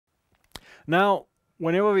Now,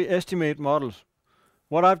 whenever we estimate models,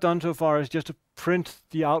 what I've done so far is just to print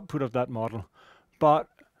the output of that model. But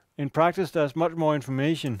in practice, there's much more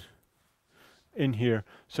information in here.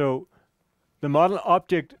 So the model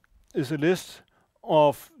object is a list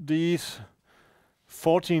of these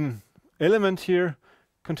 14 elements here,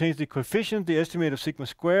 contains the coefficient, the estimate of sigma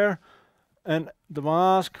square, and the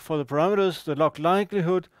mask for the parameters, the log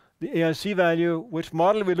likelihood, the AIC value, which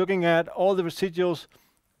model we're looking at, all the residuals,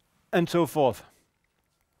 and so forth.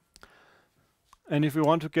 And if we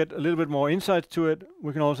want to get a little bit more insight to it,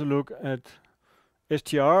 we can also look at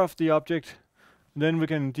STR of the object. Then we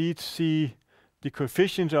can indeed see the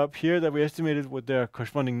coefficients up here that we estimated with their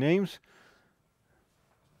corresponding names.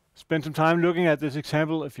 Spend some time looking at this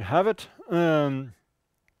example if you have it.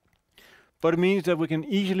 But it means that we can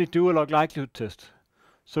easily do a log likelihood test.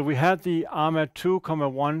 So we had the ARMA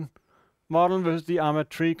 2,1 model versus the ARMA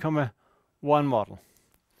 3,1 model.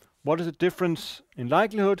 What is the difference in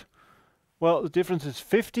likelihood? Well, the difference is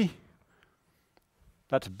 50.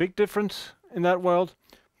 That's a big difference in that world.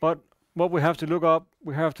 But what we have to look up,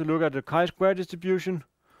 we have to look at the chi-square distribution.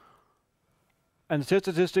 And the test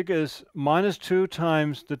statistic is -2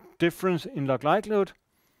 times the difference in log likelihood.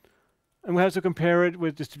 And we have to compare it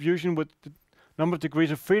with distribution with the number of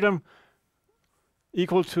degrees of freedom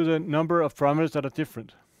equal to the number of parameters that are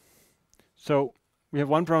different. So we have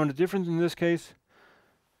one parameter difference in this case.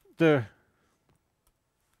 The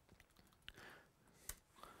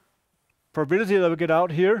probability that we get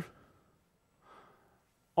out here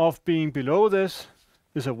of being below this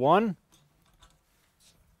is a 1.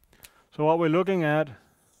 So what we're looking at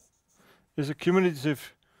is a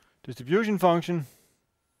cumulative distribution function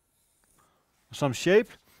of some shape,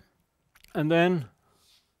 and then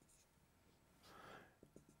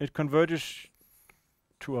it converges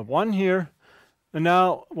to a 1 here. And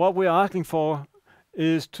now what we're asking for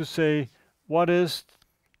is to say, what is,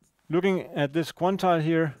 looking at this quantile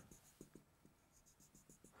here,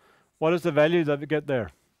 what is the value that we get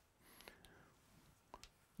there?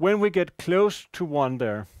 When we get close to 1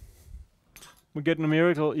 there, we get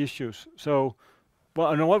numerical issues. So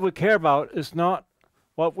what we care about is not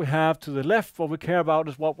what we have to the left. What we care about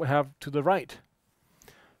is what we have to the right.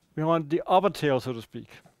 We want the upper tail, so to speak.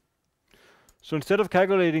 So instead of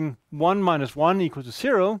calculating 1 minus 1 equals to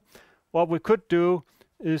 0, what we could do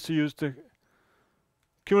is to use the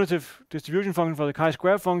cumulative distribution function for the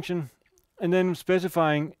chi-square function, and then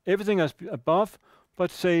specifying everything as above,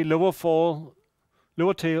 but say lower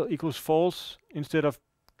tail equals false instead of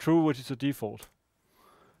true, which is the default.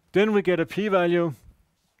 Then we get a p-value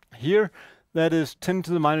here that is 10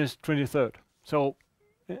 to the minus 23rd. So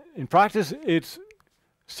in practice, it's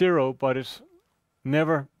 0, but it's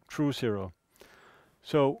never true 0.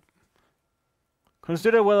 So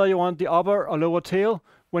consider whether you want the upper or lower tail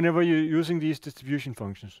whenever you're using these distribution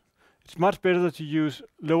functions. It's much better that you use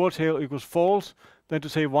lower tail equals false than to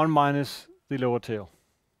say 1 minus the lower tail.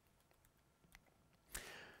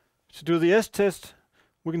 To do the S-test,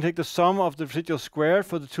 we can take the sum of the residual squared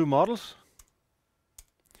for the two models.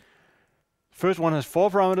 First one has 4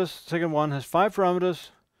 parameters, second one has 5 parameters,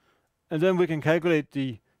 and then we can calculate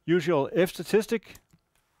the usual F statistic,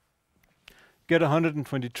 get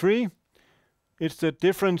 123. It's the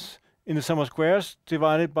difference in the sum of squares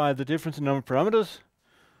divided by the difference in number of parameters,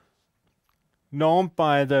 normed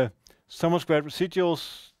by the sum of squared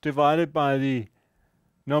residuals divided by the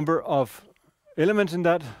number of elements in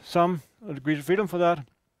that sum, or degrees of freedom for that.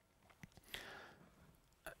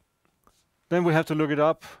 Then we have to look it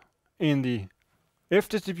up in the F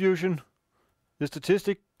distribution, the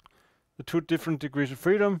statistic, the two different degrees of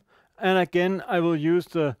freedom, and again I will use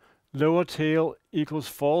the lower tail equals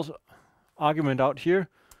false argument out here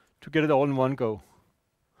to get it all in one go.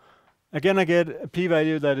 Again, I get a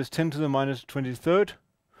p-value that is 10 to the minus 23rd.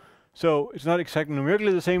 So it's not exactly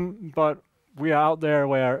numerically the same, but we are out there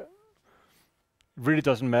where it really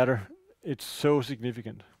doesn't matter. It's so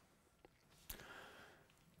significant.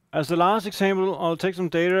 As the last example, I'll take some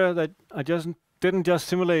data that I didn't just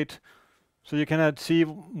simulate so you cannot see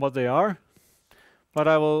what they are, but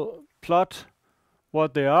I will plot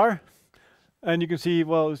what they are. And you can see,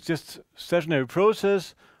 well, it's just stationary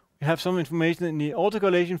process. We have some information in the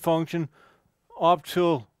autocorrelation function up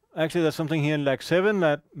to, actually there's something here in lag 7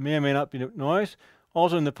 that may or may not be noise.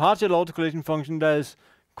 Also in the partial autocorrelation function, there's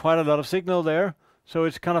quite a lot of signal there. So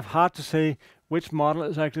it's kind of hard to say which model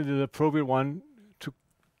is actually the appropriate one to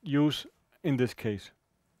use in this case.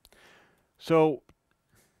 So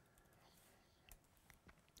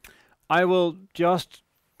I will just,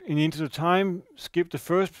 in the interest of time, skip the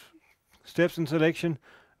first steps in selection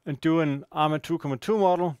and do an ARMA 2,2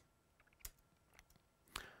 model.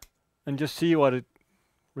 and just see what it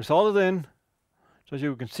resulted in. So as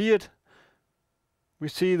you can see it, we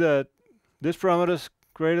see that this parameter is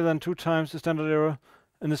greater than 2 times the standard error,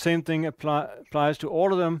 and the same thing applies to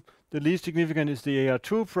all of them. The least significant is the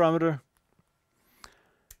AR2 parameter.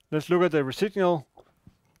 Let's look at the residual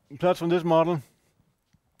plots from this model.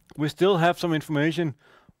 We still have some information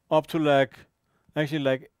up to like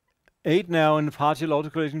 8 now in the partial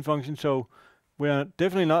autocorrelation function, so we are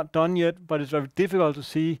definitely not done yet, but it's very difficult to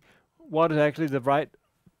see what is actually the right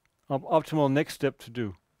optimal next step to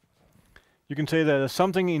do. You can say that there's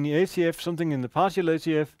something in the ACF, something in the partial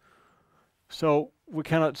ACF, so we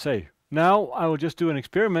cannot say. Now I will just do an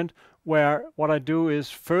experiment where what I do is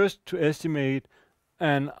first to estimate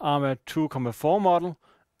an ARMA 2,4 model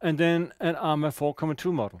and then an ARMA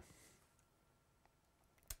 4,2 model.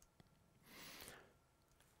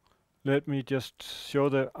 Let me just show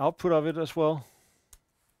the output of it as well.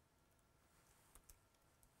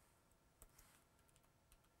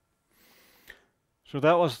 So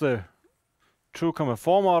that was the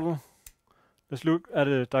 2,4 model. Let's look at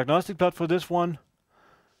a diagnostic plot for this one.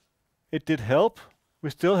 It did help. We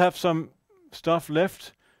still have some stuff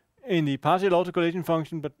left in the partial autocorrelation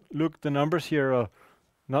function, but look, the numbers here are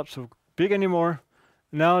not so big anymore.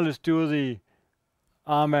 Now let's do the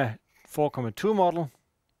ARMA 4,2 model.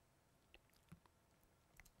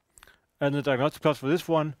 And the diagnostic plots for this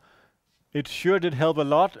one, it sure did help a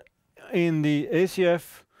lot in the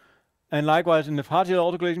ACF, and likewise in the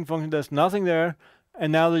partial autocorrelation function, there's nothing there.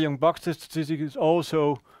 And now the young box test statistic is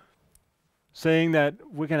also saying that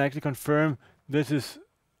we can actually confirm this is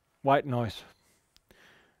white noise.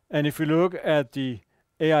 And if we look at the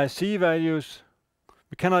AIC values,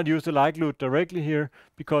 we cannot use the likelihood directly here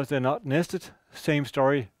because they're not nested. Same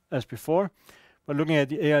story as before. But looking at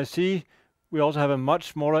the AIC, we also have a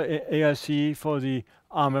much smaller AIC for the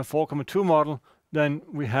ARMA 4,2 model than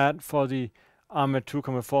we had for the ARMA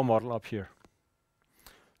 2,4 model up here.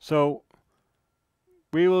 So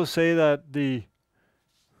we will say that the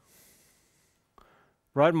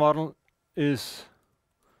right model is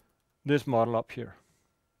this model up here.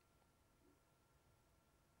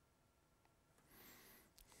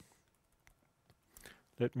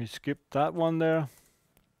 Let me skip that one there.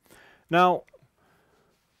 Now,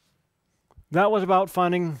 that was about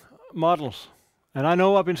finding models. And I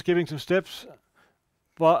know I've been skipping some steps,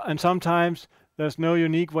 and sometimes there's no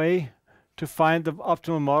unique way to find the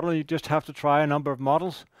optimal model. You just have to try a number of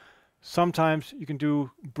models. Sometimes you can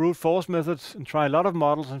do brute force methods and try a lot of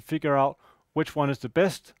models and figure out which one is the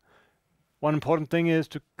best. One important thing is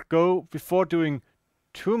to go, before doing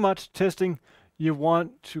too much testing, you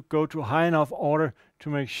want to go to a high enough order to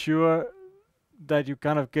make sure that you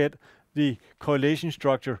kind of get the correlation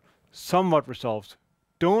structure somewhat resolved.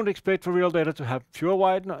 Don't expect for real data to have pure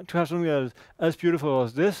white, to have something that is as beautiful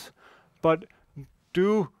as this, but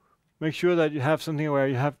do make sure that you have something where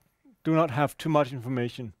you do not have too much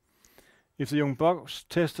information. If the young box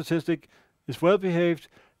test statistic is well behaved,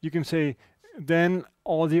 you can say then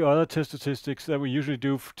all the other test statistics that we usually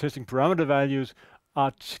do for testing parameter values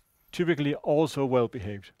are typically also well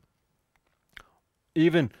behaved,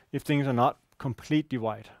 even if things are not completely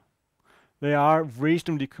white. They are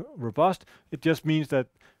reasonably robust. It just means that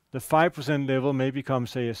the 5% level may become,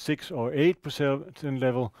 say, a 6 or 8%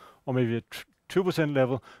 level, or maybe a 2%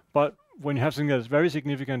 level. But when you have something that is very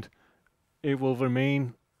significant, it will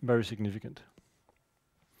remain very significant.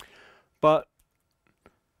 But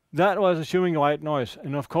that was assuming white noise.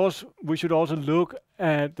 And of course, we should also look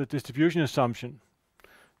at the distribution assumption,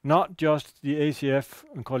 not just the ACF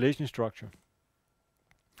and correlation structure.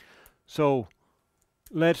 So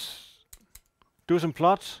let's do some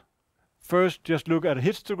plots. First, just look at a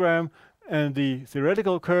histogram and the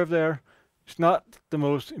theoretical curve there. It's not the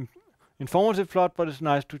most informative plot, but it's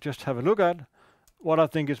nice to just have a look at. What I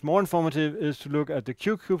think is more informative is to look at the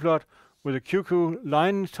QQ plot with a QQ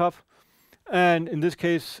line on top. And in this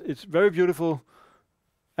case, it's very beautiful,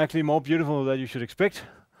 actually more beautiful than you should expect.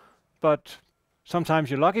 But sometimes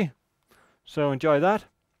you're lucky, so enjoy that.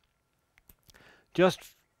 Just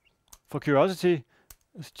for curiosity,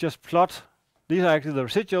 let's just plot. These are actually the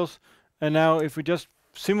residuals. And now if we just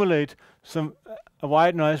simulate a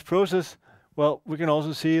white noise process, well, we can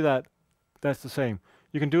also see that that's the same.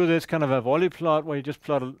 You can do this kind of a volley plot where you just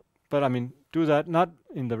plot, but I mean, do that not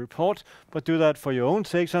in the report, but do that for your own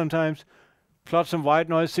sake sometimes. Plot some white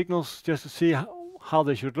noise signals just to see how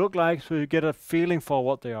they should look like, so you get a feeling for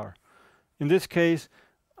what they are. In this case,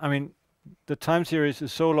 I mean, the time series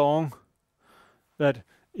is so long that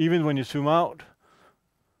even when you zoom out,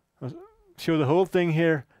 show the whole thing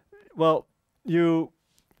here, well, you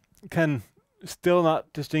can still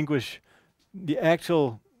not distinguish the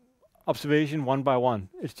actual observation one by one.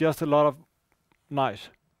 It's just a lot of noise,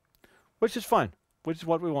 which is fine, which is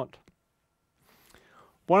what we want.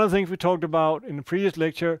 One of the things we talked about in the previous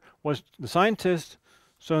lecture was the sign test.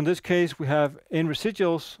 So in this case, we have n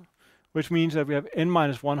residuals, which means that we have n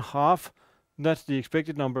minus 1/2. That's the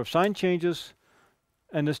expected number of sign changes.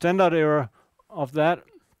 And the standard error of that,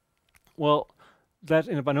 well, that's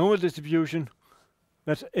in a binomial distribution.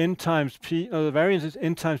 That's n times p, the variance is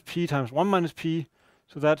n times p times 1 minus p.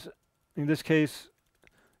 So that's, in this case,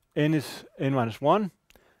 n is n minus 1.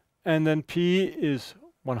 And then p is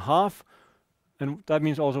 1/2. And that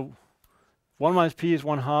means also 1 minus p is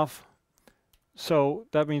 1/2. So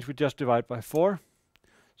that means we just divide by 4.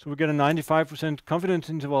 So we get a 95% confidence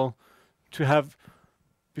interval to have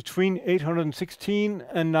between 816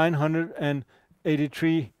 and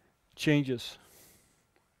 983 changes.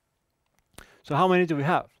 So how many do we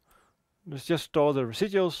have? Let's just store the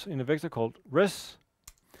residuals in a vector called res.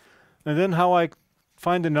 And then how I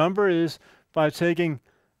find the number is by taking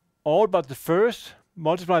all but the first,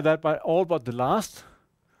 multiply that by all but the last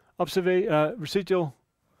residual.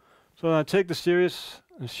 So I take the series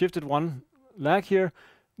and shift it one lag here.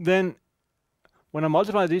 Then when I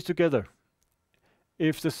multiply these together,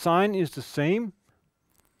 if the sign is the same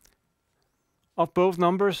of both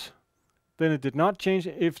numbers, then it did not change.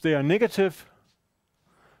 If they are negative,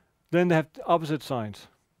 then they have opposite signs.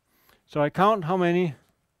 So I count how many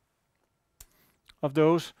of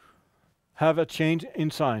those have a change in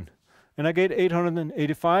sign. And I get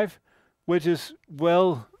 885, which is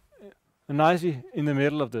well nicely in the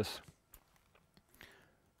middle of this.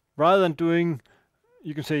 Rather than doing,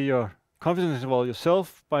 you can say, your confidence interval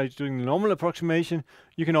yourself by doing the normal approximation,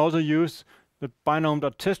 you can also use the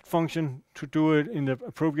binom.test function to do it in the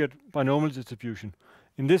appropriate binomial distribution.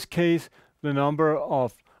 In this case, the number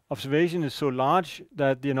of observation is so large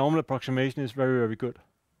that the normal approximation is very, very good.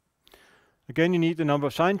 Again, you need the number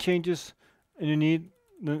of sign changes, and you need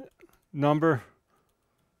the number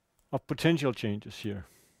of potential changes here.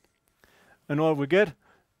 And what we get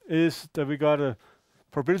is that we got a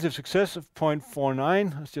probability of success of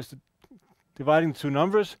 0.49. It's just dividing the two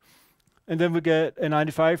numbers. And then we get a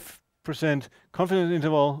 95% confidence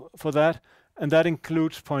interval for that, and that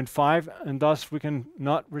includes 0.5, and thus we can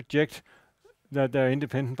not reject that they're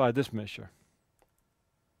independent by this measure.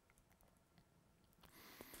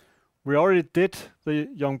 We already did the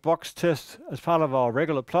Young box test as part of our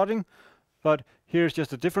regular plotting, but here's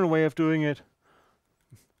just a different way of doing it,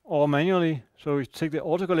 or manually. So we take the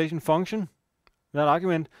autocorrelation function, that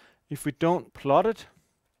argument. If we don't plot it,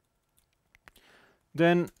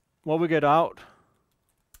 then what we get out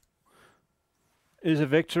is a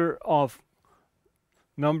vector of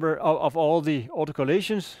number of all the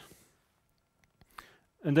autocorrelations.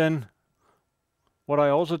 And then what I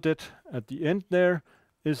also did at the end there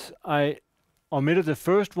is I omitted the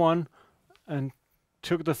first one and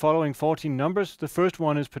took the following 14 numbers. The first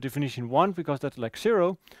one is per definition 1 because that's like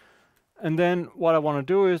 0. And then what I want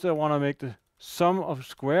to do is I want to make the sum of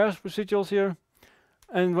squares residuals here.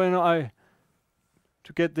 And when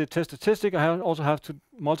to get the test statistic, I also have to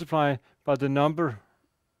multiply by the number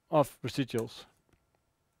of residuals.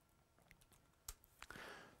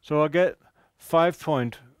 So I get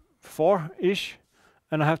 5.4-ish,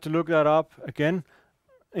 and I have to look that up again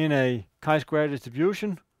in a chi-square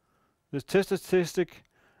distribution, the test statistic,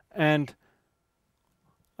 and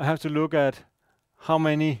I have to look at how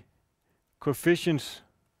many coefficients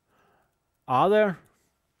are there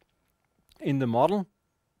in the model.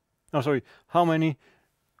 Oh, sorry, how many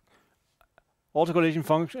autocorrelation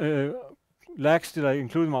function lags did I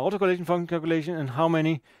include in my autocorrelation function calculation, and how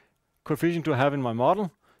many coefficients do I have in my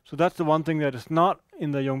model? So that's the one thing that is not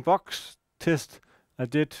in the Young box test I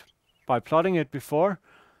did by plotting it before.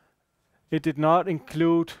 It did not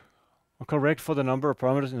include or correct for the number of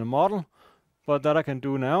parameters in the model, but that I can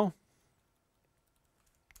do now.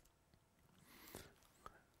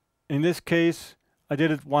 In this case, I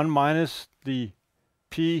did it 1 minus the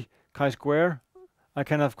p chi-square. I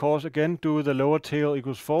can, of course, again do the lower tail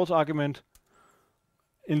equals false argument.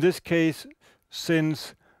 In this case,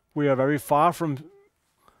 since we are very far from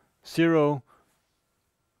 0,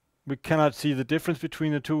 we cannot see the difference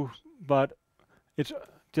between the two, but it's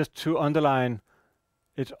just to underline,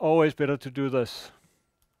 it's always better to do this.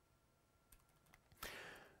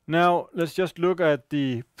 Now, let's just look at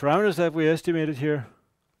the parameters that we estimated here.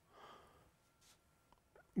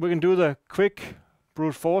 We can do the quick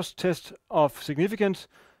brute force test of significance.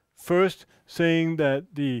 First, saying that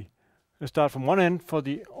let's start from one end for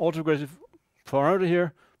the autoregressive parameter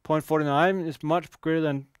here. 0.49 is much greater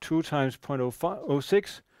than 2 times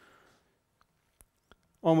 0.06.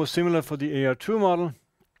 Almost similar for the AR2 model.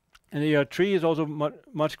 And AR3 is also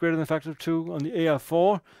much greater than a factor of 2. On the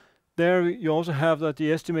AR4, there you also have that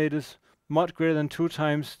the estimate is much greater than 2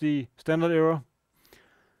 times the standard error.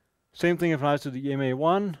 Same thing applies to the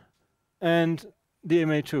MA1 and the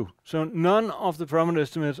MA2. So none of the parameter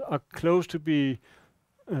estimates are close to be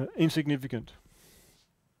insignificant.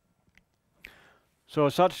 So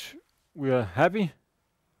as such, we are happy.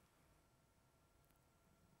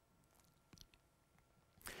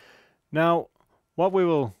 Now, what we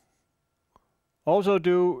will also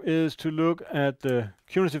do is to look at the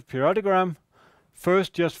cumulative periodigram,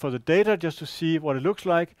 first just for the data, just to see what it looks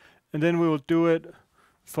like, and then we will do it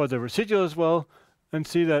for the residual as well, and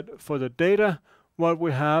see that for the data, what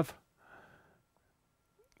we have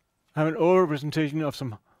an overrepresentation of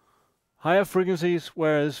some higher frequencies,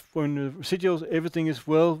 whereas for the residuals, everything is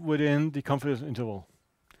well within the confidence interval.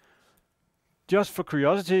 Just for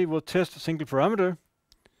curiosity, we'll test a single parameter.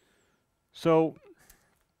 So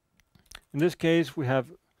in this case, we have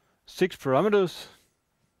 6 parameters.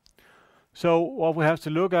 So what we have to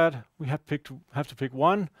look at, we have to pick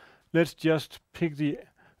one. Let's just pick the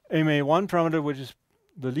MA1 parameter, which is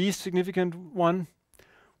the least significant one.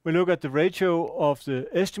 We look at the ratio of the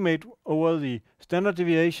estimate over the standard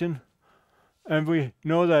deviation, and we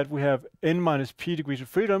know that we have n minus p degrees of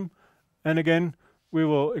freedom. And again, we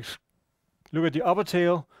will look at the upper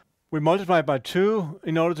tail. We multiply by 2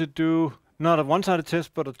 in order to do not a one-sided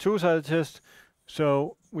test, but a two-sided test.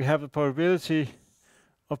 So we have the probability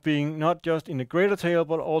of being not just in the greater tail,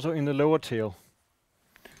 but also in the lower tail,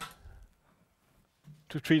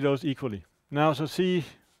 to treat those equally. Now, so see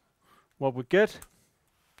what we get.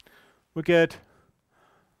 We get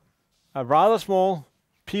a rather small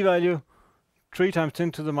p-value, 3 times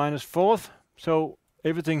 10 to the minus 4th. So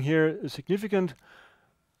everything here is significant.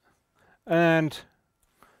 And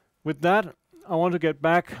with that, I want to get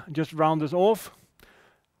back and just round this off.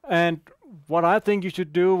 And what I think you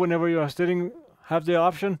should do whenever you are have the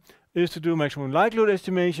option is to do maximum likelihood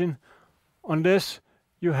estimation, unless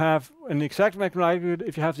you have an exact maximum likelihood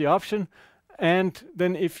if you have the option. And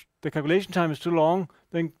then if the calculation time is too long,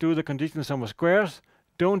 then do the conditional sum of squares.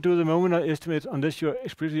 Don't do the moment estimates unless you're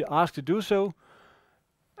explicitly asked to do so.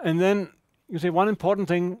 And then you say one important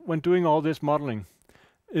thing when doing all this modeling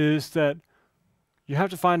is that you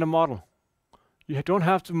have to find a model. You don't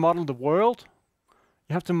have to model the world.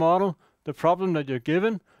 You have to model the problem that you're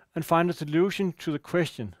given and find a solution to the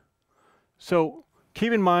question. So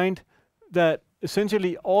keep in mind that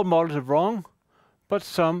essentially all models are wrong, but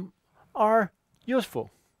some are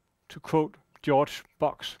useful, to quote George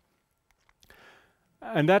Box.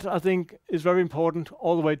 And that, I think, is very important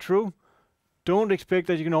all the way through. Don't expect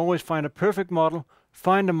that you can always find a perfect model.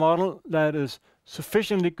 Find a model that is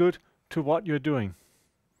sufficiently good to what you're doing.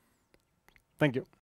 Thank you.